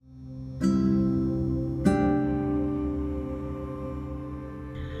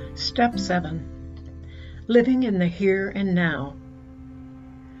Step 7. Living in the here and now.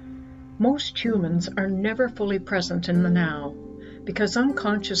 Most humans are never fully present in the now because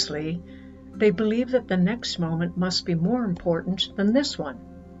unconsciously they believe that the next moment must be more important than this one.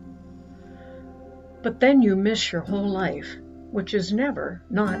 But then you miss your whole life, which is never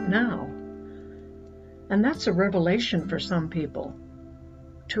not now. And that's a revelation for some people,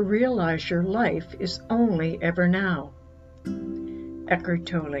 to realize your life is only ever now. Eckhart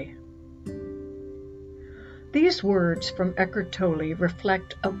Tolle. These words from Eckhart Tolle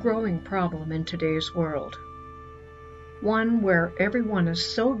reflect a growing problem in today's world. One where everyone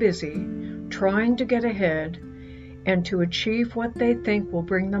is so busy trying to get ahead and to achieve what they think will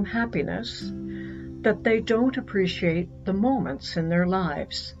bring them happiness that they don't appreciate the moments in their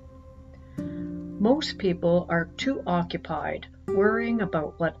lives. Most people are too occupied worrying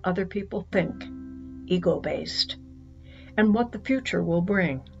about what other people think, ego-based, and what the future will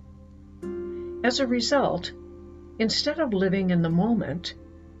bring. As a result, instead of living in the moment,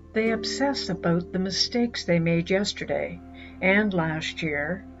 they obsess about the mistakes they made yesterday and last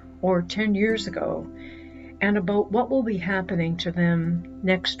year or 10 years ago, and about what will be happening to them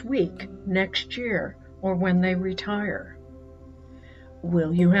next week, next year, or when they retire.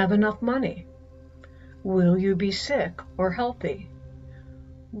 Will you have enough money? Will you be sick or healthy?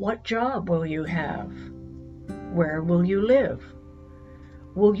 What job will you have? Where will you live?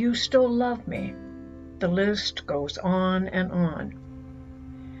 Will you still love me? The list goes on and on.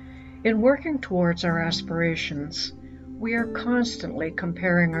 In working towards our aspirations, we are constantly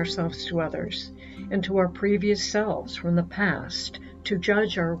comparing ourselves to others and to our previous selves from the past to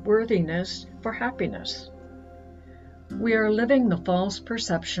judge our worthiness for happiness. We are living the false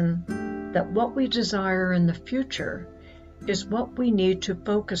perception that what we desire in the future is what we need to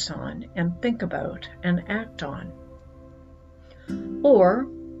focus on and think about and act on. Or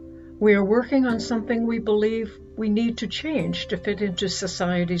we are working on something we believe we need to change to fit into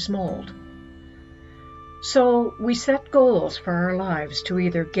society's mold. So we set goals for our lives to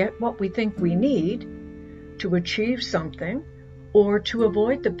either get what we think we need, to achieve something, or to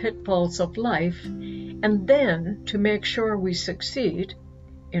avoid the pitfalls of life, and then to make sure we succeed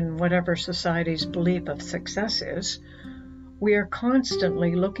in whatever society's belief of success is. We are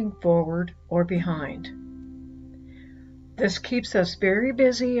constantly looking forward or behind. This keeps us very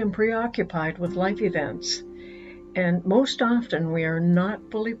busy and preoccupied with life events, and most often we are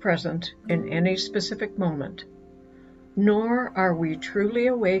not fully present in any specific moment, nor are we truly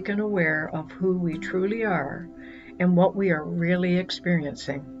awake and aware of who we truly are and what we are really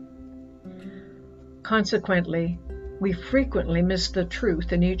experiencing. Consequently, we frequently miss the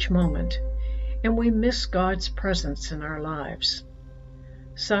truth in each moment, and we miss God's presence in our lives.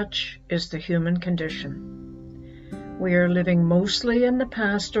 Such is the human condition. We are living mostly in the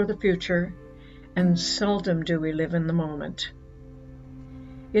past or the future, and seldom do we live in the moment.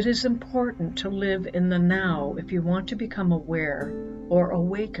 It is important to live in the now if you want to become aware or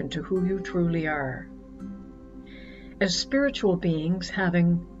awaken to who you truly are. As spiritual beings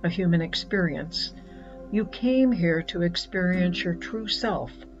having a human experience, you came here to experience your true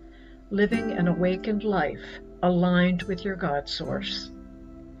self, living an awakened life aligned with your God source.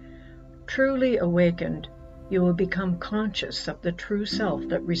 Truly awakened, you will become conscious of the true self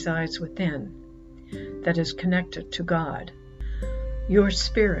that resides within, that is connected to God, your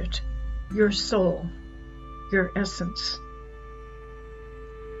spirit, your soul, your essence.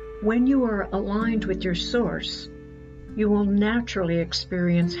 When you are aligned with your source, you will naturally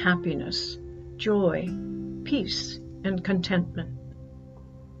experience happiness, joy, peace, and contentment.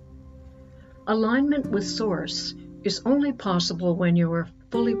 Alignment with Source is only possible when you are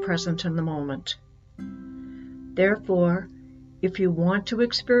fully present in the moment. Therefore, if you want to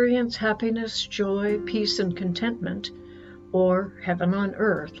experience happiness, joy, peace, and contentment, or heaven on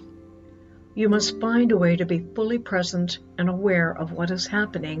earth, you must find a way to be fully present and aware of what is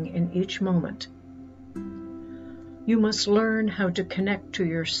happening in each moment. You must learn how to connect to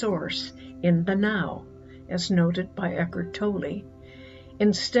your source in the now, as noted by Eckhart Tolle,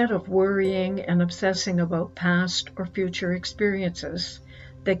 instead of worrying and obsessing about past or future experiences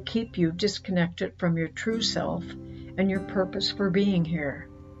that keep you disconnected from your true self and your purpose for being here.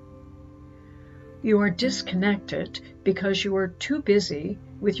 You are disconnected because you are too busy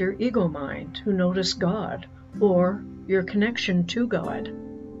with your ego mind to notice God or your connection to God.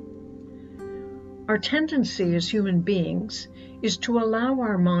 Our tendency as human beings is to allow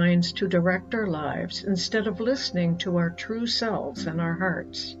our minds to direct our lives instead of listening to our true selves and our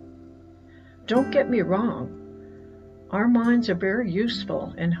hearts. Don't get me wrong. Our minds are very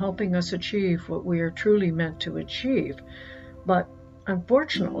useful in helping us achieve what we are truly meant to achieve, but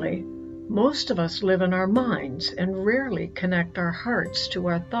Unfortunately, most of us live in our minds and rarely connect our hearts to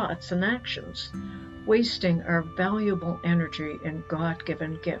our thoughts and actions, wasting our valuable energy and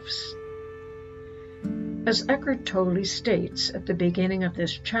God-given gifts. As Eckhart Tolle states at the beginning of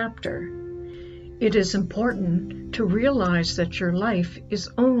this chapter, it is important to realize that your life is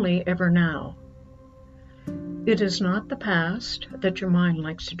only ever now. It is not the past that your mind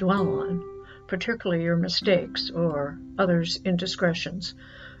likes to dwell on, particularly your mistakes or others' indiscretions,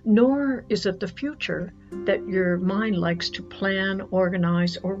 nor is it the future that your mind likes to plan,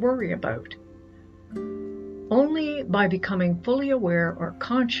 organize, or worry about. Only by becoming fully aware or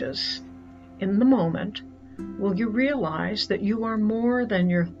conscious in the moment will you realize that you are more than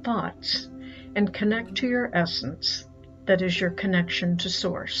your thoughts and connect to your essence, that is your connection to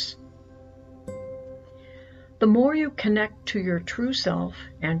Source. The more you connect to your true self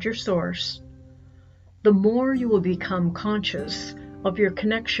and your Source, the more you will become conscious of your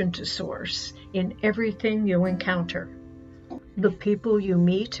connection to Source in everything you encounter. The people you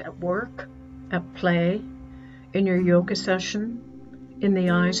meet at work, at play, in your yoga session, in the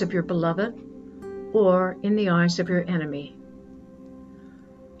eyes of your beloved, or in the eyes of your enemy.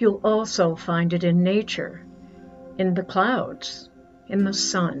 You'll also find it in nature, in the clouds, in the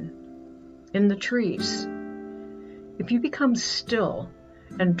sun, in the trees. If you become still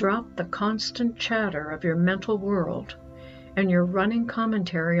and drop the constant chatter of your mental world and your running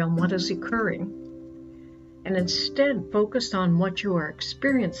commentary on what is occurring, and instead focus on what you are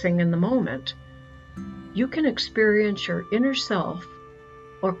experiencing in the moment, you can experience your inner self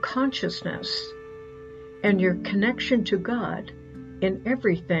or consciousness and your connection to God in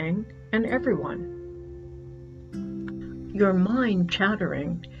everything and everyone. Your mind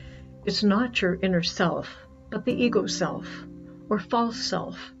chattering is not your inner self, but the ego self, or false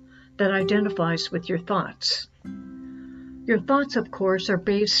self, that identifies with your thoughts. Your thoughts, of course, are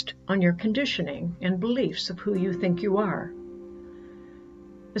based on your conditioning and beliefs of who you think you are.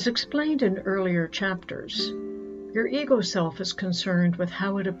 As explained in earlier chapters, your ego self is concerned with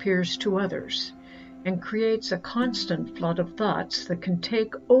how it appears to others and creates a constant flood of thoughts that can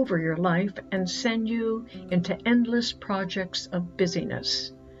take over your life and send you into endless projects of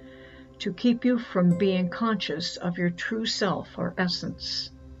busyness to keep you from being conscious of your true self or essence.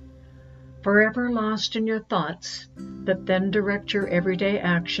 Forever lost in your thoughts that then direct your everyday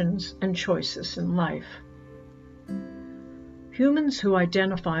actions and choices in life. Humans who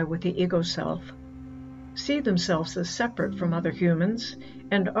identify with the ego self see themselves as separate from other humans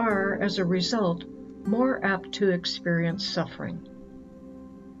and are, as a result, more apt to experience suffering.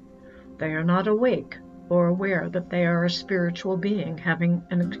 They are not awake or aware that they are a spiritual being having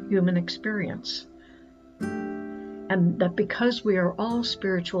a human experience, and that because we are all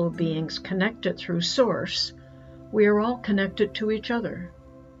spiritual beings connected through Source, we are all connected to each other.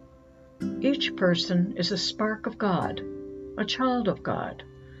 Each person is a spark of God, a child of God,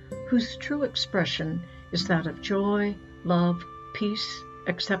 whose true expression is that of joy, love, peace,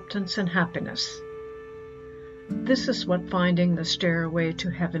 acceptance, and happiness. This is what finding the stairway to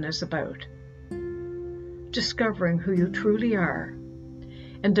heaven is about. Discovering who you truly are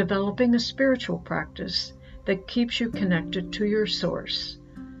and developing a spiritual practice that keeps you connected to your Source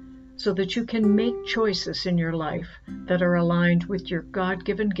so that you can make choices in your life that are aligned with your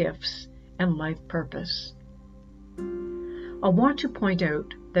God-given gifts and life purpose. I want to point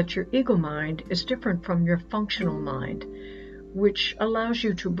out that your ego mind is different from your functional mind, which allows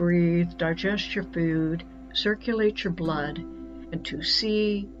you to breathe, digest your food, circulate your blood, and to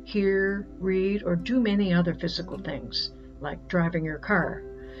see, hear, read, or do many other physical things, like driving your car.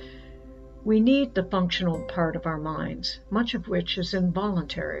 We need the functional part of our minds, much of which is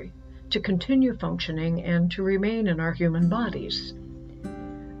involuntary, to continue functioning and to remain in our human bodies.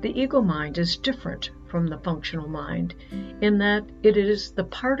 The ego mind is different from the functional mind in that it is the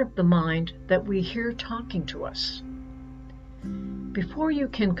part of the mind that we hear talking to us. Before you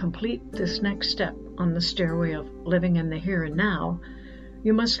can complete this next step on the stairway of living in the here and now,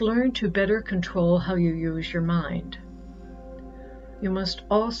 you must learn to better control how you use your mind. You must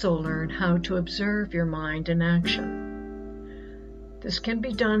also learn how to observe your mind in action. This can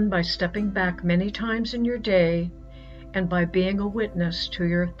be done by stepping back many times in your day and by being a witness to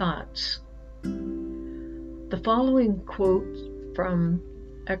your thoughts. The following quote from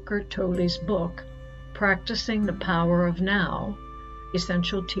Eckhart Tolle's book, Practicing the Power of Now,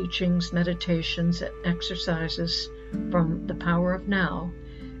 Essential Teachings, Meditations, and Exercises from the Power of Now,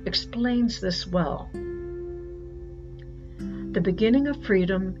 explains this well. The beginning of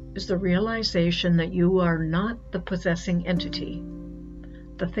freedom is the realization that you are not the possessing entity,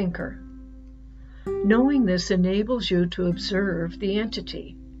 the thinker. Knowing this enables you to observe the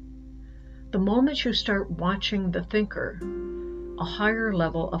entity. The moment you start watching the thinker, a higher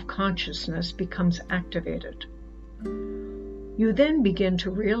level of consciousness becomes activated. You then begin to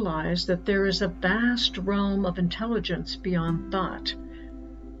realize that there is a vast realm of intelligence beyond thought,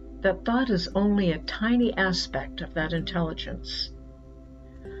 that thought is only a tiny aspect of that intelligence.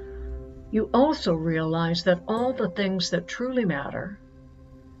 You also realize that all the things that truly matter,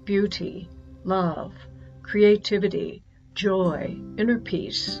 beauty, love, creativity, joy, inner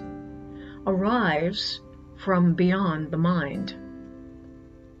peace, arrives from beyond the mind.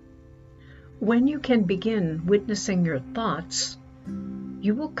 When you can begin witnessing your thoughts,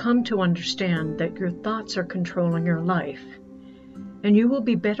 you will come to understand that your thoughts are controlling your life, and you will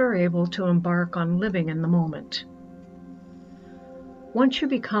be better able to embark on living in the moment. Once you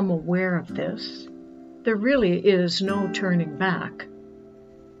become aware of this, there really is no turning back.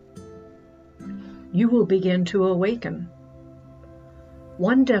 You will begin to awaken.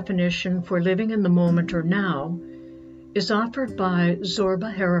 One definition for living in the moment or now is offered by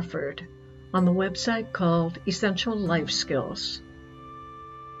Zorba Hereford on the website called Essential Life Skills.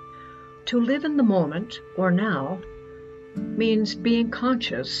 To live in the moment or now means being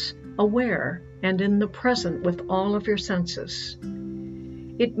conscious, aware, and in the present with all of your senses.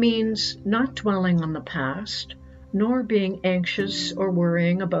 It means not dwelling on the past, nor being anxious or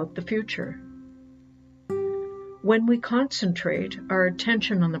worrying about the future. When we concentrate our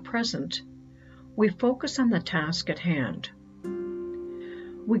attention on the present, we focus on the task at hand.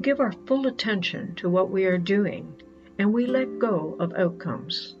 We give our full attention to what we are doing, and we let go of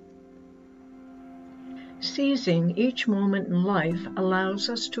outcomes. Seizing each moment in life allows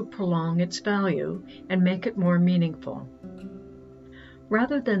us to prolong its value and make it more meaningful.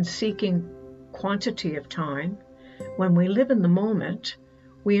 Rather than seeking quantity of time, when we live in the moment,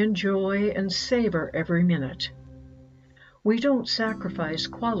 we enjoy and savor every minute. We don't sacrifice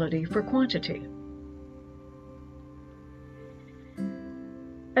quality for quantity.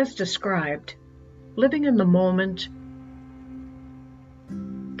 As described, living in the moment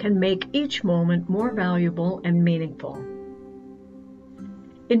can make each moment more valuable and meaningful.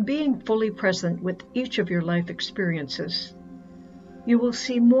 In being fully present with each of your life experiences, you will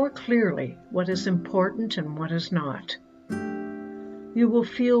see more clearly what is important and what is not. You will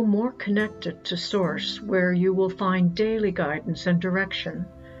feel more connected to Source, where you will find daily guidance and direction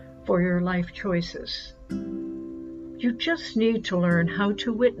for your life choices. You just need to learn how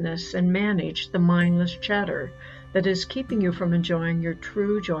to witness and manage the mindless chatter that is keeping you from enjoying your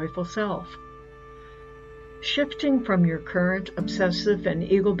true joyful self. Shifting from your current obsessive and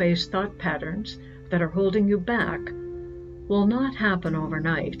ego-based thought patterns that are holding you back will not happen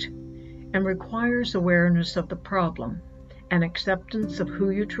overnight and requires awareness of the problem, an acceptance of who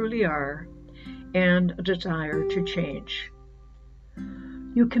you truly are, and a desire to change.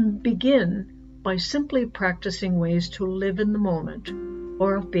 You can begin by simply practicing ways to live in the moment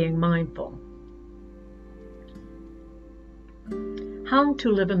or of being mindful. How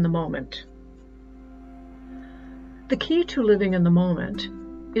to live in the moment. The key to living in the moment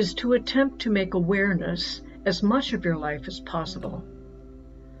is to attempt to make awareness as much of your life as possible.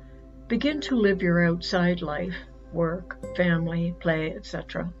 Begin to live your outside life, work, family, play,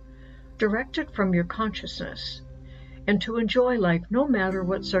 etc., directed from your consciousness, and to enjoy life no matter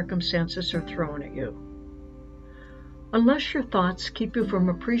what circumstances are thrown at you. Unless your thoughts keep you from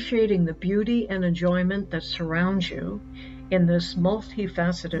appreciating the beauty and enjoyment that surrounds you in this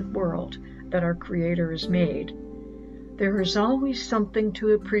multifaceted world that our Creator has made, there is always something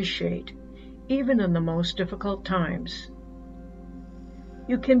to appreciate, even in the most difficult times.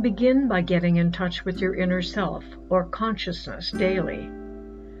 You can begin by getting in touch with your inner self or consciousness daily,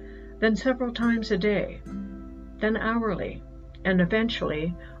 then several times a day, then hourly, and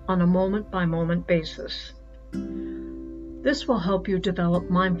eventually on a moment-by-moment basis. This will help you develop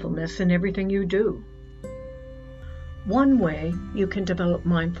mindfulness in everything you do. One way you can develop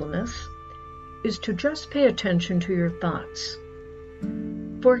mindfulness is to just pay attention to your thoughts.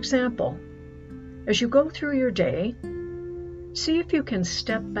 For example, as you go through your day, see if you can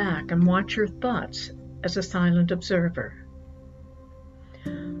step back and watch your thoughts as a silent observer.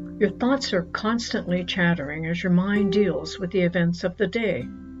 Your thoughts are constantly chattering as your mind deals with the events of the day.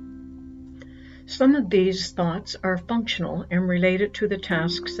 Some of these thoughts are functional and related to the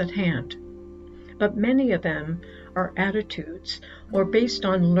tasks at hand, but many of them are attitudes or based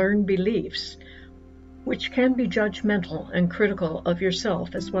on learned beliefs, which can be judgmental and critical of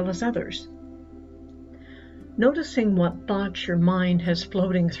yourself as well as others. Noticing what thoughts your mind has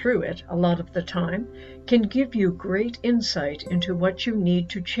floating through it a lot of the time can give you great insight into what you need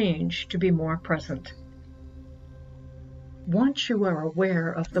to change to be more present. Once you are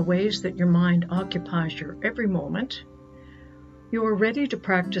aware of the ways that your mind occupies your every moment, you are ready to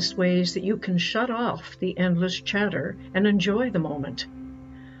practice ways that you can shut off the endless chatter and enjoy the moment.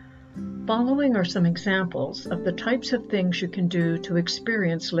 Following are some examples of the types of things you can do to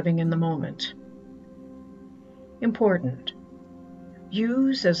experience living in the moment. Important.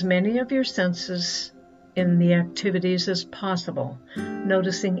 Use as many of your senses in the activities as possible,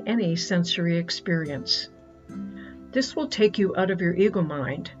 noticing any sensory experience. This will take you out of your ego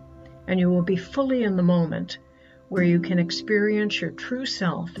mind, and you will be fully in the moment, where you can experience your true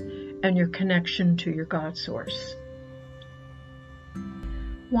self and your connection to your God source.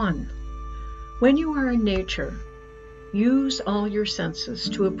 1. When you are in nature, use all your senses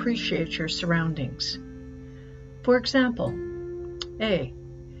to appreciate your surroundings. For example, A.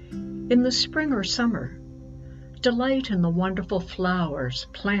 In the spring or summer, delight in the wonderful flowers,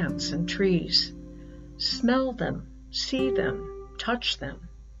 plants, and trees. Smell them, see them, touch them.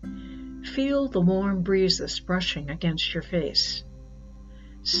 Feel the warm breezes brushing against your face.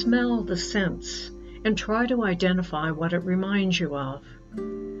 Smell the scents and try to identify what it reminds you of.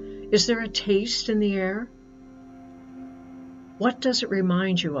 Is there a taste in the air? What does it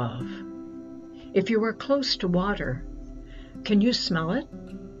remind you of? If you are close to water, can you smell it?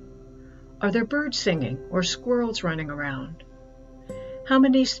 Are there birds singing or squirrels running around? How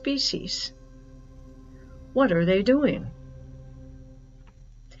many species? What are they doing?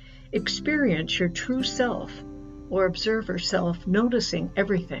 Experience your true self or observer self noticing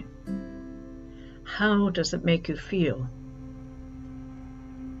everything. How does it make you feel?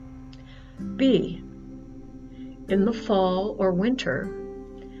 B. In the fall or winter,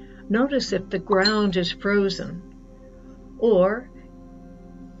 notice if the ground is frozen or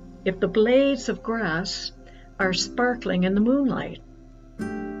if the blades of grass are sparkling in the moonlight.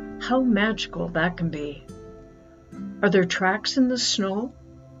 How magical that can be. Are there tracks in the snow,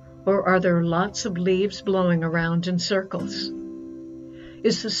 or are there lots of leaves blowing around in circles?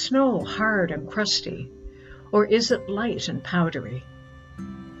 Is the snow hard and crusty, or is it light and powdery?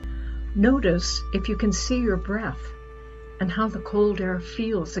 Notice if you can see your breath and how the cold air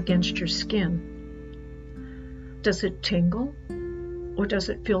feels against your skin. Does it tingle, or does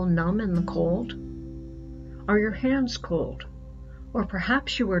it feel numb in the cold? Are your hands cold, or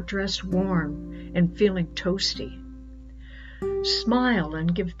perhaps you are dressed warm and feeling toasty? Smile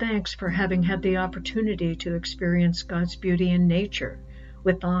and give thanks for having had the opportunity to experience God's beauty in nature,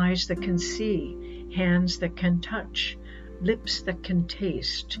 with eyes that can see, hands that can touch, lips that can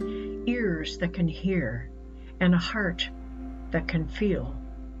taste, ears that can hear, and a heart that can feel.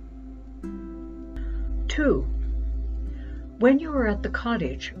 2. When you are at the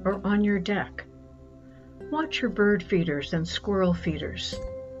cottage or on your deck, watch your bird feeders and squirrel feeders.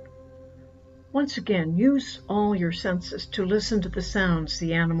 Once again, use all your senses to listen to the sounds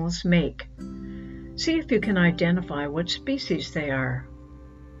the animals make. See if you can identify what species they are.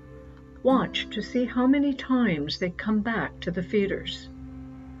 Watch to see how many times they come back to the feeders.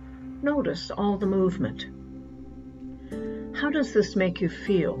 Notice all the movement. How does this make you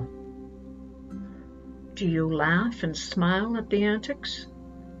feel? Do you laugh and smile at the antics?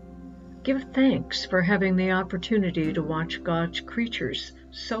 Give thanks for having the opportunity to watch God's creatures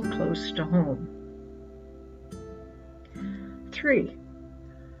so close to home. 3.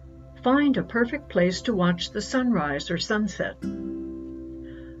 Find a perfect place to watch the sunrise or sunset.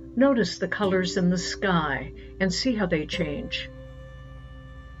 Notice the colors in the sky and see how they change.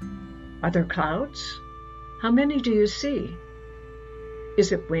 Are there clouds? How many do you see?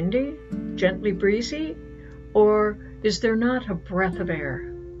 Is it windy, gently breezy, or is there not a breath of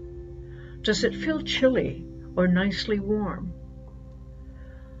air? Does it feel chilly or nicely warm?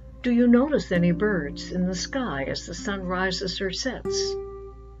 Do you notice any birds in the sky as the sun rises or sets?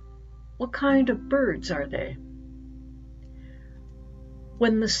 What kind of birds are they?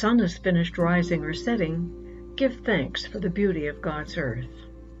 When the sun is finished rising or setting, give thanks for the beauty of God's earth.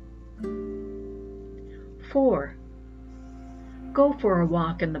 4. Go for a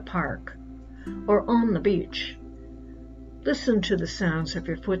walk in the park or on the beach. Listen to the sounds of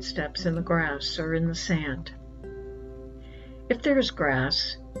your footsteps in the grass or in the sand. If there is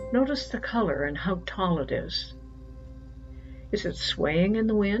grass, notice the color and how tall it is. Is it swaying in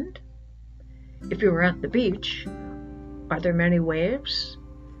the wind? If you are at the beach, are there many waves?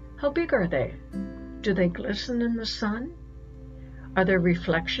 How big are they? Do they glisten in the sun? Are there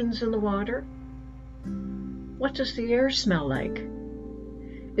reflections in the water? What does the air smell like?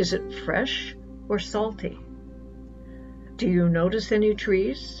 Is it fresh or salty? Do you notice any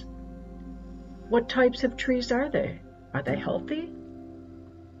trees? What types of trees are they? Are they healthy?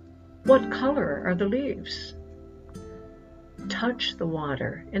 What color are the leaves? Touch the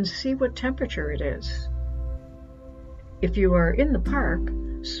water and see what temperature it is. If you are in the park,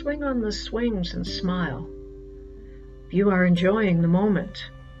 swing on the swings and smile. You are enjoying the moment.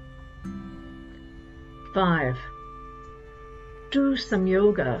 5. Do some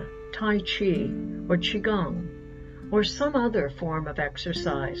yoga, tai chi, or qigong, or some other form of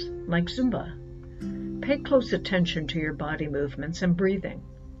exercise like Zumba. Pay close attention to your body movements and breathing.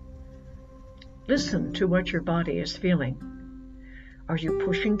 Listen to what your body is feeling. Are you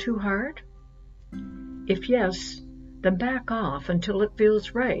pushing too hard? If yes, then back off until it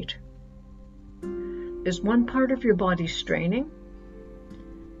feels right. Is one part of your body straining?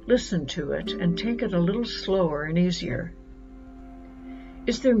 Listen to it and take it a little slower and easier.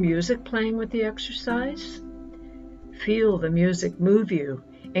 Is there music playing with the exercise? Feel the music move you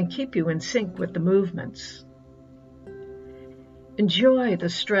and keep you in sync with the movements. Enjoy the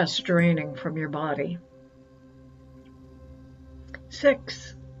stress draining from your body.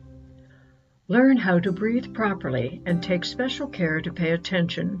 6. Learn how to breathe properly and take special care to pay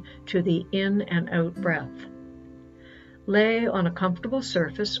attention to the in and out breath. Lay on a comfortable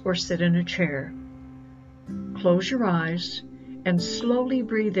surface or sit in a chair. Close your eyes and slowly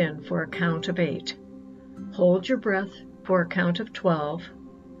breathe in for a count of 8. Hold your breath for a count of 12,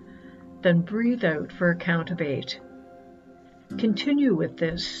 then breathe out for a count of 8. Continue with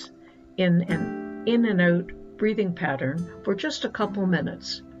this in and out breathing pattern for just a couple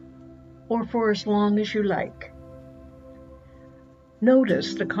minutes, or for as long as you like.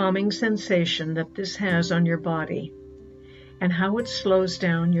 Notice the calming sensation that this has on your body and how it slows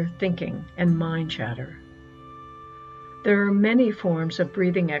down your thinking and mind chatter. There are many forms of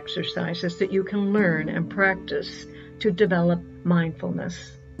breathing exercises that you can learn and practice to develop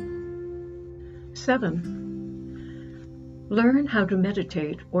mindfulness. 7. Learn how to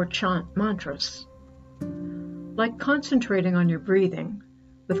meditate or chant mantras. Like concentrating on your breathing,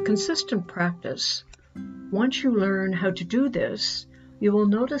 with consistent practice, once you learn how to do this, you will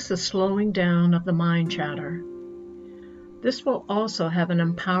notice a slowing down of the mind chatter. This will also have an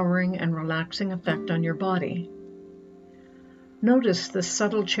empowering and relaxing effect on your body. Notice the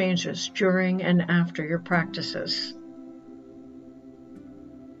subtle changes during and after your practices.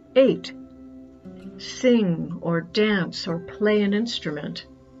 8. Sing or dance or play an instrument.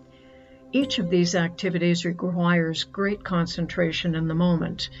 Each of these activities requires great concentration in the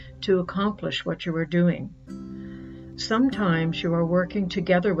moment to accomplish what you are doing. Sometimes you are working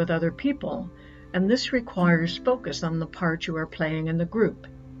together with other people, and this requires focus on the part you are playing in the group.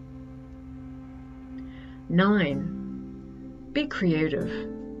 9. Be creative.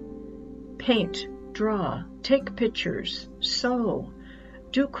 Paint, draw, take pictures, sew,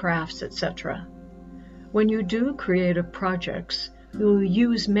 do crafts, etc. When you do creative projects, you will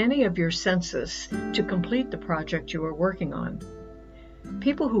use many of your senses to complete the project you are working on.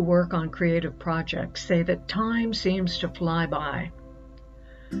 People who work on creative projects say that time seems to fly by.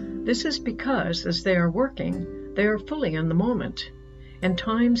 This is because, as they are working, they are fully in the moment, and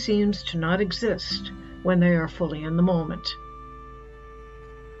time seems to not exist when they are fully in the moment.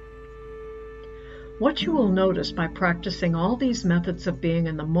 What you will notice by practicing all these methods of being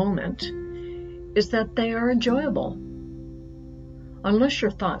in the moment is that they are enjoyable, unless your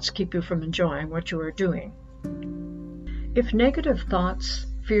thoughts keep you from enjoying what you are doing. If negative thoughts,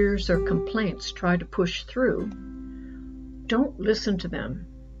 fears, or complaints try to push through, don't listen to them.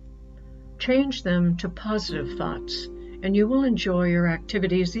 Change them to positive thoughts, and you will enjoy your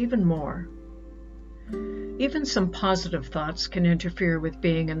activities even more. Even some positive thoughts can interfere with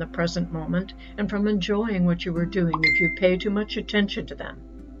being in the present moment and from enjoying what you are doing if you pay too much attention to them.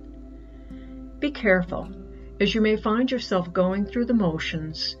 Be careful, as you may find yourself going through the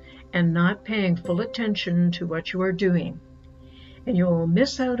motions and not paying full attention to what you are doing, and you will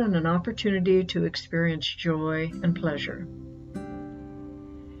miss out on an opportunity to experience joy and pleasure.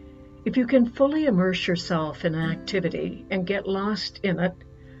 If you can fully immerse yourself in an activity and get lost in it,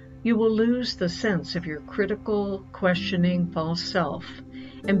 you will lose the sense of your critical, questioning false self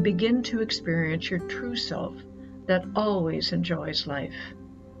and begin to experience your true self that always enjoys life.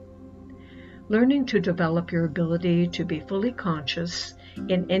 Learning to develop your ability to be fully conscious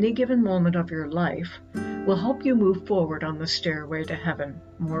in any given moment of your life will help you move forward on the stairway to heaven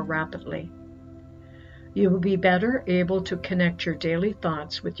more rapidly. You will be better able to connect your daily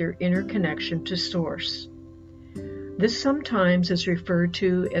thoughts with your inner connection to Source. This sometimes is referred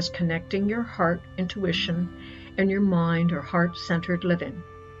to as connecting your heart intuition and your mind or heart-centered living.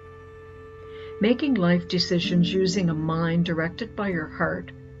 Making life decisions using a mind directed by your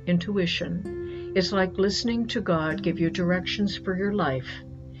heart, intuition, is like listening to God give you directions for your life,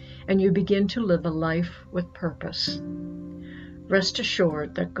 and you begin to live a life with purpose. Rest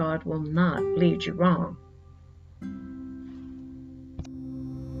assured that God will not lead you wrong.